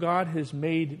how God has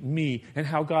made me and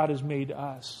how God has made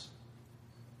us.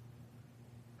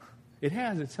 It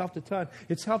has. It's helped a ton.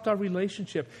 It's helped our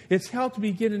relationship. It's helped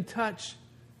me get in touch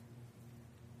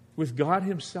with God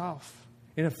Himself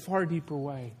in a far deeper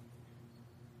way.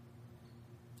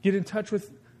 Get in touch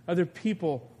with other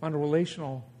people on a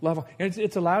relational level. And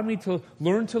it's allowed me to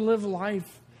learn to live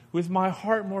life with my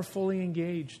heart more fully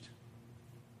engaged.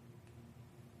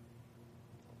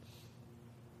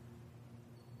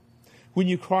 When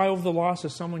you cry over the loss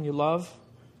of someone you love,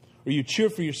 or you cheer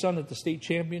for your son at the state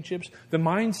championships, the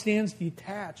mind stands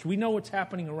detached. We know what's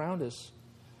happening around us.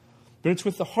 But it's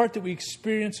with the heart that we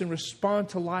experience and respond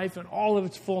to life in all of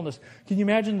its fullness. Can you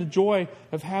imagine the joy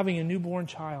of having a newborn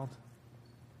child?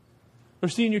 Or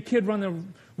seeing your kid win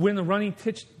the running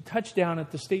touchdown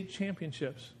at the state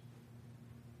championships?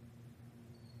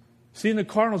 Seeing the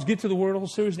Cardinals get to the World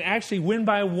Series and actually win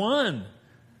by one.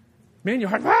 Man, your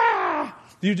heart, ah!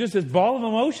 You're just this ball of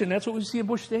emotion. That's what we see at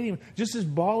Busch Stadium. Just this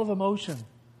ball of emotion.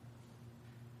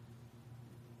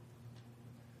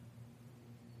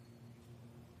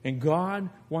 And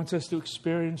God wants us to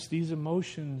experience these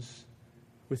emotions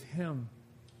with Him.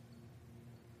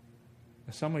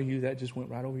 Now, some of you, that just went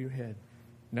right over your head.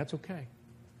 And that's okay.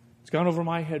 It's gone over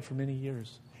my head for many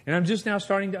years. And I'm just now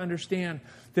starting to understand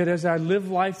that as I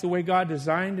live life the way God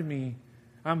designed me,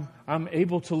 I'm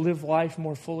able to live life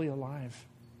more fully alive.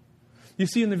 You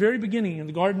see, in the very beginning, in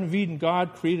the Garden of Eden,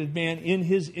 God created man in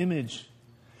His image.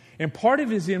 And part of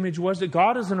His image was that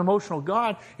God is an emotional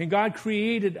God, and God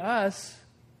created us,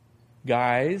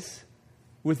 guys,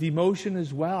 with emotion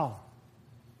as well.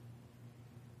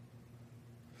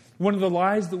 One of the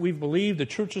lies that we've believed, the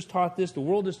church has taught this, the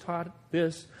world has taught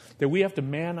this, that we have to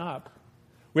man up.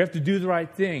 We have to do the right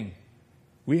thing.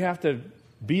 We have to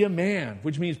be a man,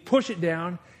 which means push it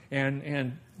down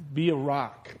and be a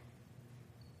rock.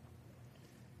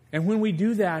 And when we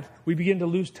do that, we begin to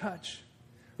lose touch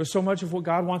with so much of what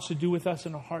God wants to do with us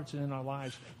in our hearts and in our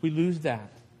lives. We lose that.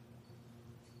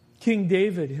 King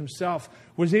David himself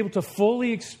was able to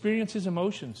fully experience his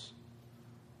emotions.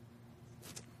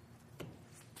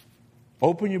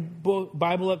 Open your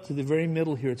Bible up to the very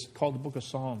middle here. It's called the Book of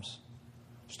Psalms.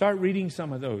 Start reading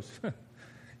some of those.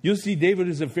 You'll see David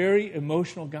is a very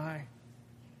emotional guy.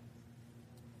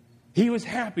 He was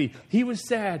happy. He was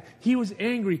sad. He was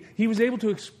angry. He was able to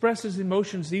express his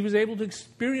emotions. He was able to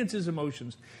experience his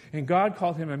emotions. And God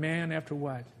called him a man after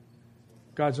what?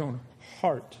 God's own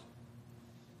heart.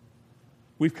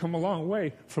 We've come a long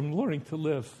way from learning to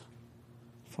live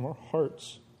from our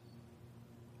hearts.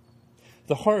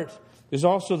 The heart is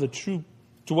also the true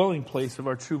dwelling place of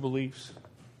our true beliefs.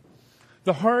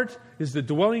 The heart is the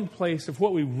dwelling place of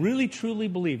what we really truly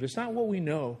believe. It's not what we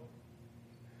know.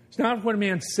 It's not what a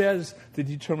man says that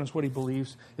determines what he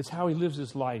believes. It's how he lives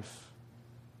his life.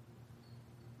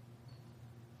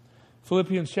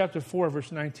 Philippians chapter 4,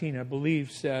 verse 19, I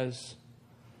believe says,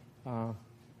 I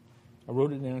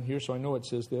wrote it down here so I know it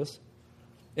says this.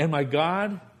 And my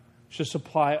God shall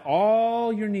supply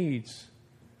all your needs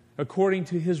according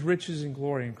to His riches and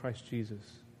glory in Christ Jesus.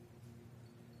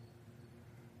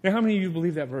 Now, how many of you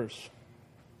believe that verse?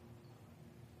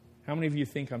 How many of you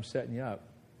think I'm setting you up?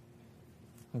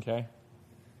 Okay.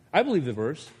 I believe the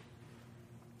verse.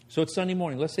 So it's Sunday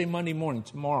morning. Let's say Monday morning,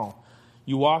 tomorrow.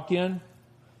 You walk in,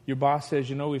 your boss says,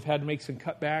 we've had to make some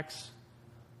cutbacks.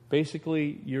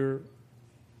 Basically, we're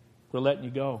letting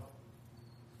you go.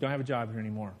 Don't have a job here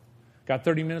anymore. Got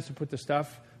 30 minutes to put the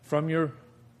stuff from your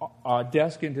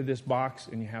desk into this box,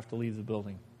 and you have to leave the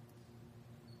building.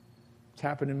 It's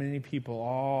happened to many people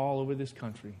all over this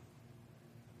country.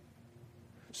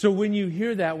 So when you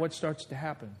hear that, what starts to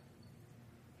happen?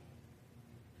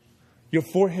 Your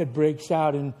forehead breaks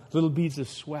out in little beads of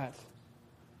sweat.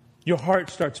 Your heart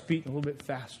starts beating a little bit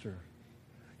faster.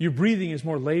 Your breathing is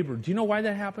more labored. Do you know why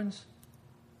that happens?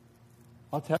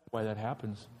 I'll tell you why that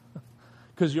happens.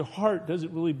 Because your heart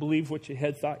doesn't really believe what your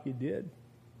head thought you did.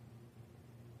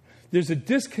 There's a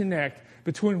disconnect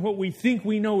between what we think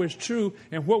we know is true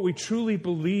and what we truly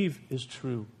believe is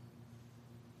true.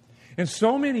 And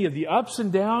so many of the ups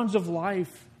and downs of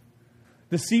life,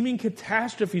 the seeming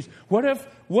catastrophes, what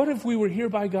if we were here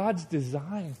by God's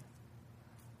design?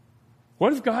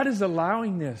 What if God is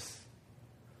allowing this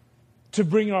to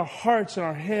bring our hearts and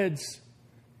our heads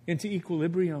into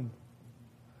equilibrium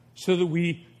so that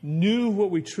we knew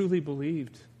what we truly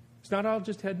believed? It's not all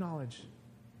just head knowledge.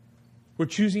 We're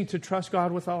choosing to trust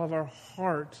God with all of our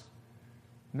heart,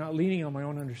 not leaning on my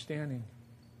own understanding.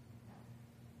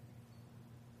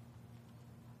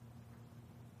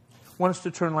 I want us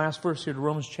to turn last verse here to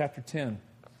Romans chapter 10.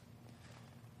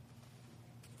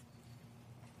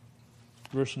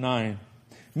 Verse 9.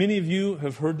 Many of you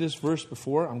have heard this verse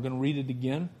before. I'm going to read it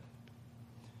again.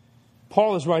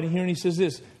 Paul is writing here and he says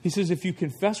this. He says, if you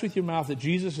confess with your mouth that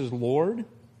Jesus is Lord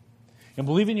and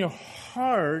believe in your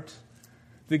heart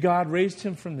that God raised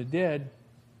Him from the dead,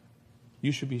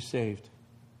 you should be saved.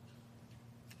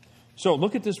 So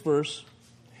look at this verse.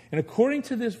 And according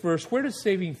to this verse, where does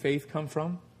saving faith come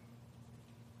from?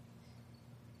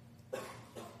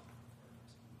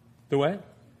 The what?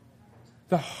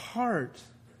 The heart.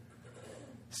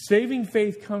 Saving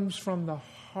faith comes from the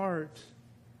heart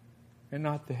and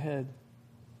not the head.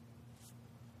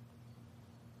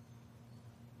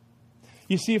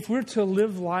 You see, if we're to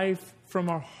live life from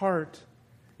our heart,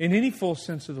 in any full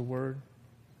sense of the word,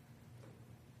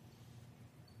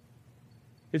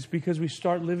 it's because we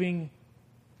start living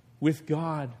with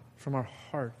God from our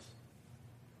hearts.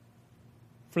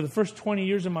 For the first 20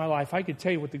 years of my life, I could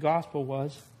tell you what the gospel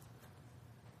was,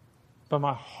 but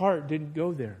my heart didn't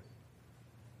go there.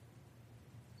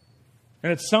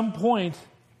 And at some point,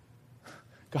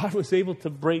 God was able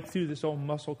to break through this old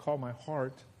muscle called my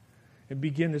heart and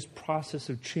begin this process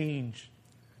of change.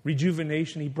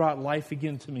 Rejuvenation. He brought life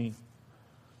again to me.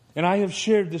 And I have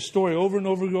shared this story over and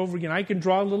over and over again. I can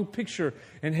draw a little picture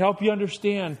and help you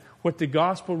understand what the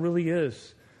gospel really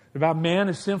is. About man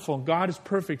is sinful and God is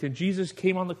perfect. And Jesus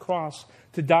came on the cross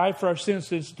to die for our sins,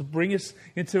 to bring us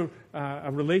into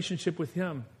a relationship with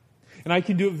Him. And I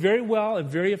can do it very well and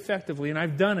very effectively. And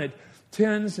I've done it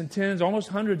tens and tens, almost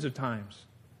hundreds of times.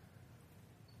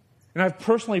 And I've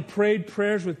personally prayed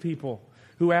prayers with people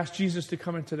who asked Jesus to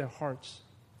come into their hearts.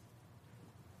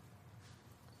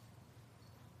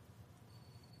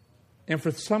 And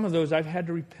for some of those, I've had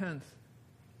to repent.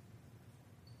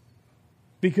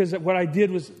 Because what I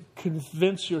did was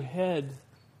convince your head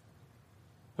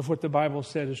of what the Bible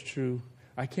said is true.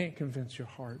 I can't convince your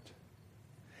heart.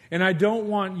 And I don't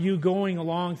want you going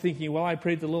along thinking, well, I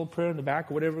prayed the little prayer in the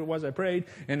back or whatever it was I prayed,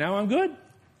 and now I'm good.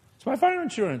 It's my fire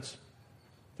insurance.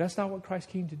 That's not what Christ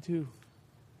came to do.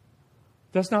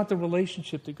 That's not the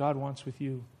relationship that God wants with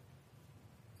you.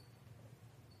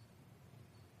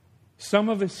 Some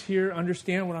of us here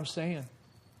understand what I'm saying.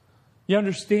 You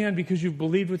understand because you've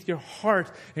believed with your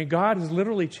heart, and God has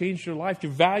literally changed your life.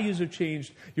 Your values have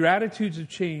changed. Your attitudes have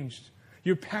changed.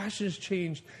 Your passions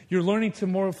changed. You're learning to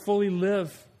more fully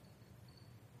live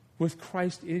with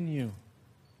Christ in you.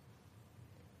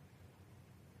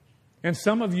 And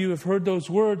some of you have heard those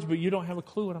words, but you don't have a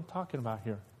clue what I'm talking about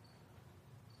here.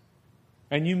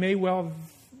 And you may well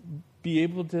be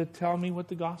able to tell me what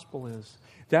the gospel is.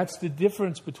 That's the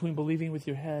difference between believing with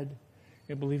your head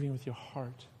and believing with your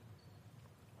heart.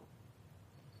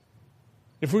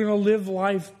 if we're going to live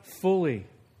life fully,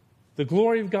 the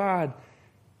glory of God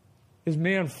is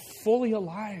man fully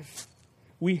alive.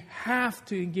 We have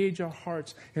to engage our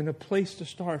hearts. And the place to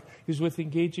start is with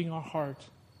engaging our heart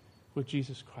with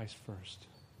Jesus Christ first.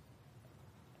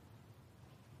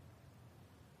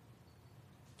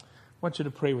 I want you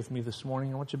to pray with me this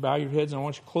morning. I want you to bow your heads and I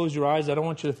want you to close your eyes. I don't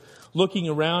want you looking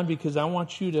around because I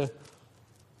want you to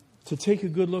take a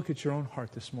good look at your own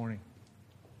heart this morning.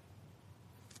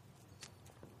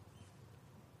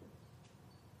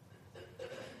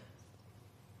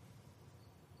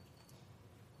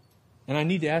 And I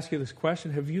need to ask you this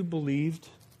question. Have you believed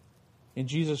in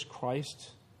Jesus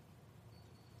Christ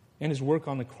and His work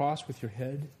on the cross with your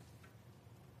head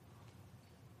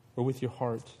or with your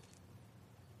heart?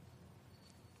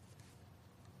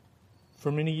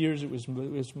 For many years it was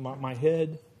my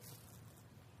head.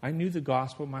 I knew the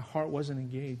gospel. My heart wasn't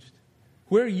engaged.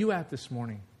 Where are you at this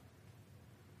morning?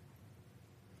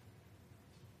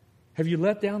 Have you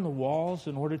let down the walls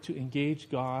in order to engage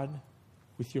God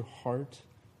with your heart?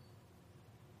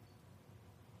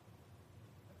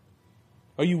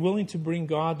 Are you willing to bring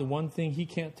God the one thing He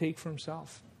can't take for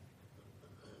Himself?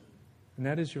 And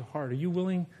that is your heart. Are you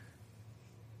willing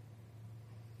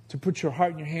to put your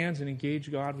heart in your hands and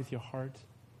engage God with your heart?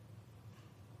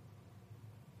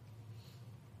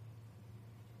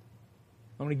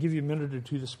 I'm going to give you a minute or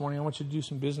two this morning. I want you to do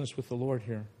some business with the Lord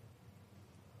here.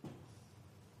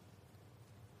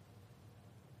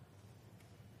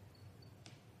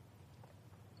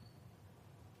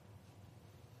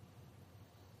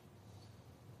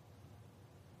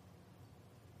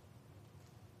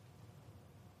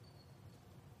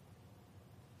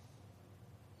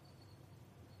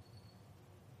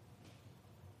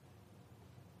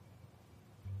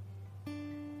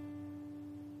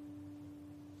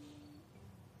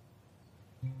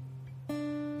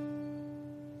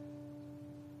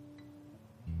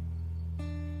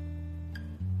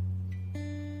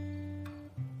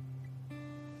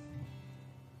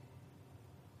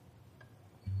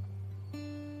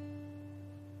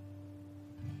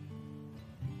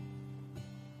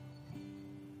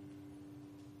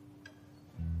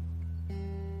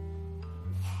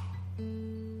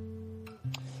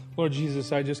 Lord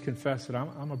Jesus, I just confess that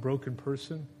I'm a broken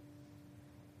person.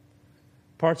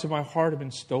 Parts of my heart have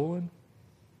been stolen.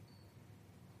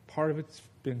 Part of it's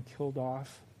been killed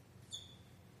off.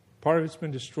 Part of it's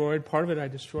been destroyed. Part of it I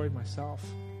destroyed myself.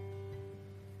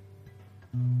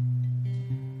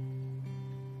 And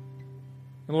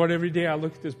Lord, every day I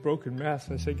look at this broken mess.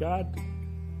 I say, God,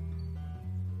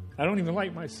 I don't even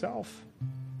like myself.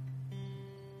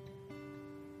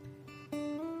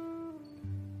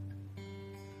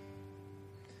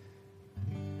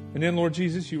 And then, Lord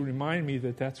Jesus, you remind me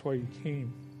that that's why you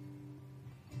came.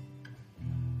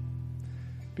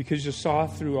 Because you saw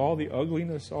through all the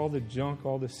ugliness, all the junk,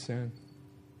 all the sin.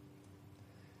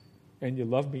 And you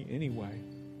love me anyway.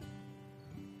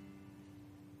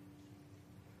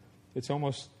 It's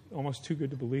almost too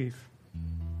good to believe.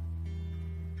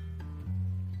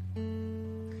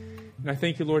 And I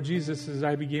thank you, Lord Jesus, as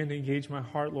I began to engage my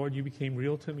heart, Lord, you became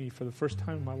real to me for the first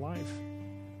time in my life.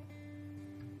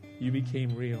 You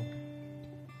became real.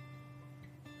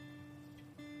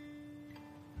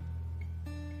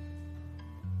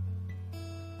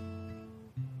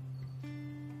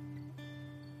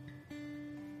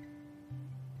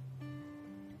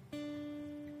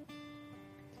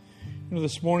 You know,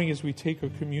 this morning as we take our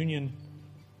communion,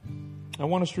 I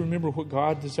want us to remember what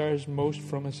God desires most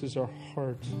from us is our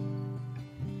heart.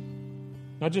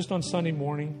 Not just on Sunday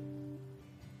morning,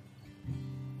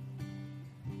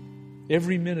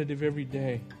 every minute of every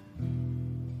day.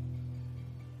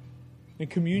 And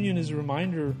communion is a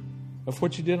reminder of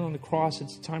what you did on the cross.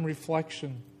 It's a time of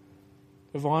reflection,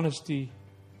 of honesty,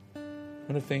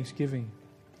 and of thanksgiving.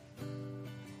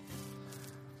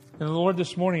 And Lord,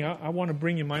 this morning, I want to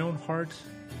bring you my own heart.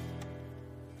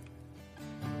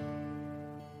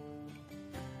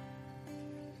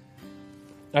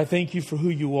 I thank you for who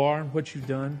you are and what you've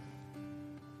done.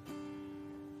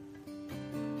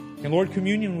 And Lord,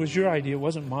 communion was your idea, it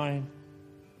wasn't mine.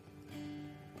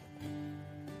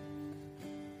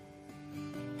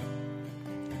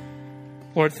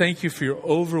 Lord, thank you for your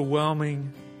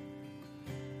overwhelming,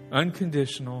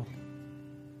 unconditional,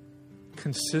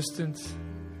 consistent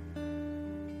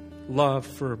love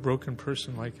for a broken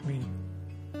person like me.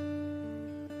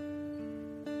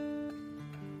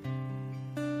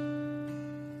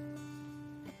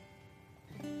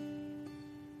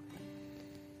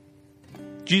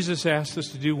 Jesus asked us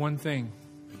to do one thing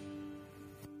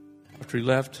after he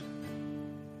left.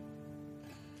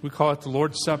 We call it the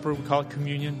Lord's Supper. We call it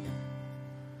communion.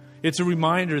 It's a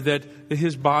reminder that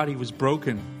His body was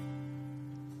broken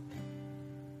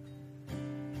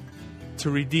to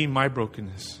redeem my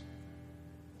brokenness.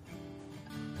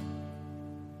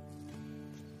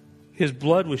 His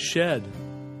blood was shed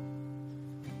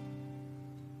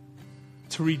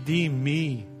to redeem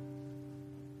me,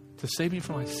 to save me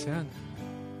from my sin.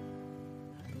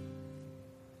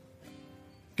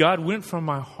 God went from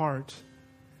my heart,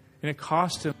 and it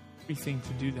cost Him everything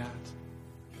to do that.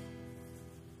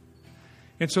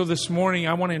 And so this morning,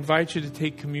 I want to invite you to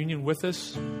take communion with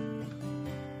us.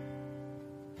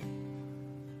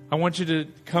 I want you to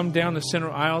come down the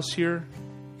center aisles here.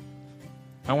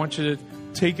 I want you to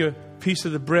take a piece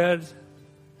of the bread,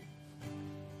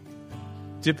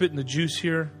 dip it in the juice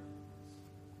here.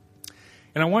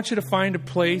 And I want you to find a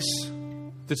place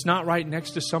that's not right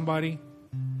next to somebody.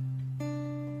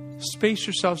 Space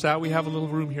yourselves out. We have a little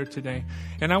room here today.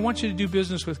 And I want you to do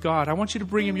business with God. I want you to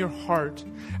bring Him your heart.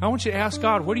 I want you to ask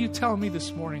God, what are you telling me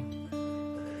this morning?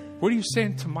 What are you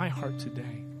saying to my heart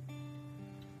today?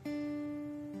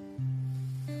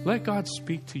 Let God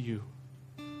speak to you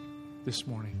this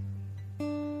morning. I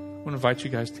want to invite you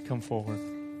guys to come forward.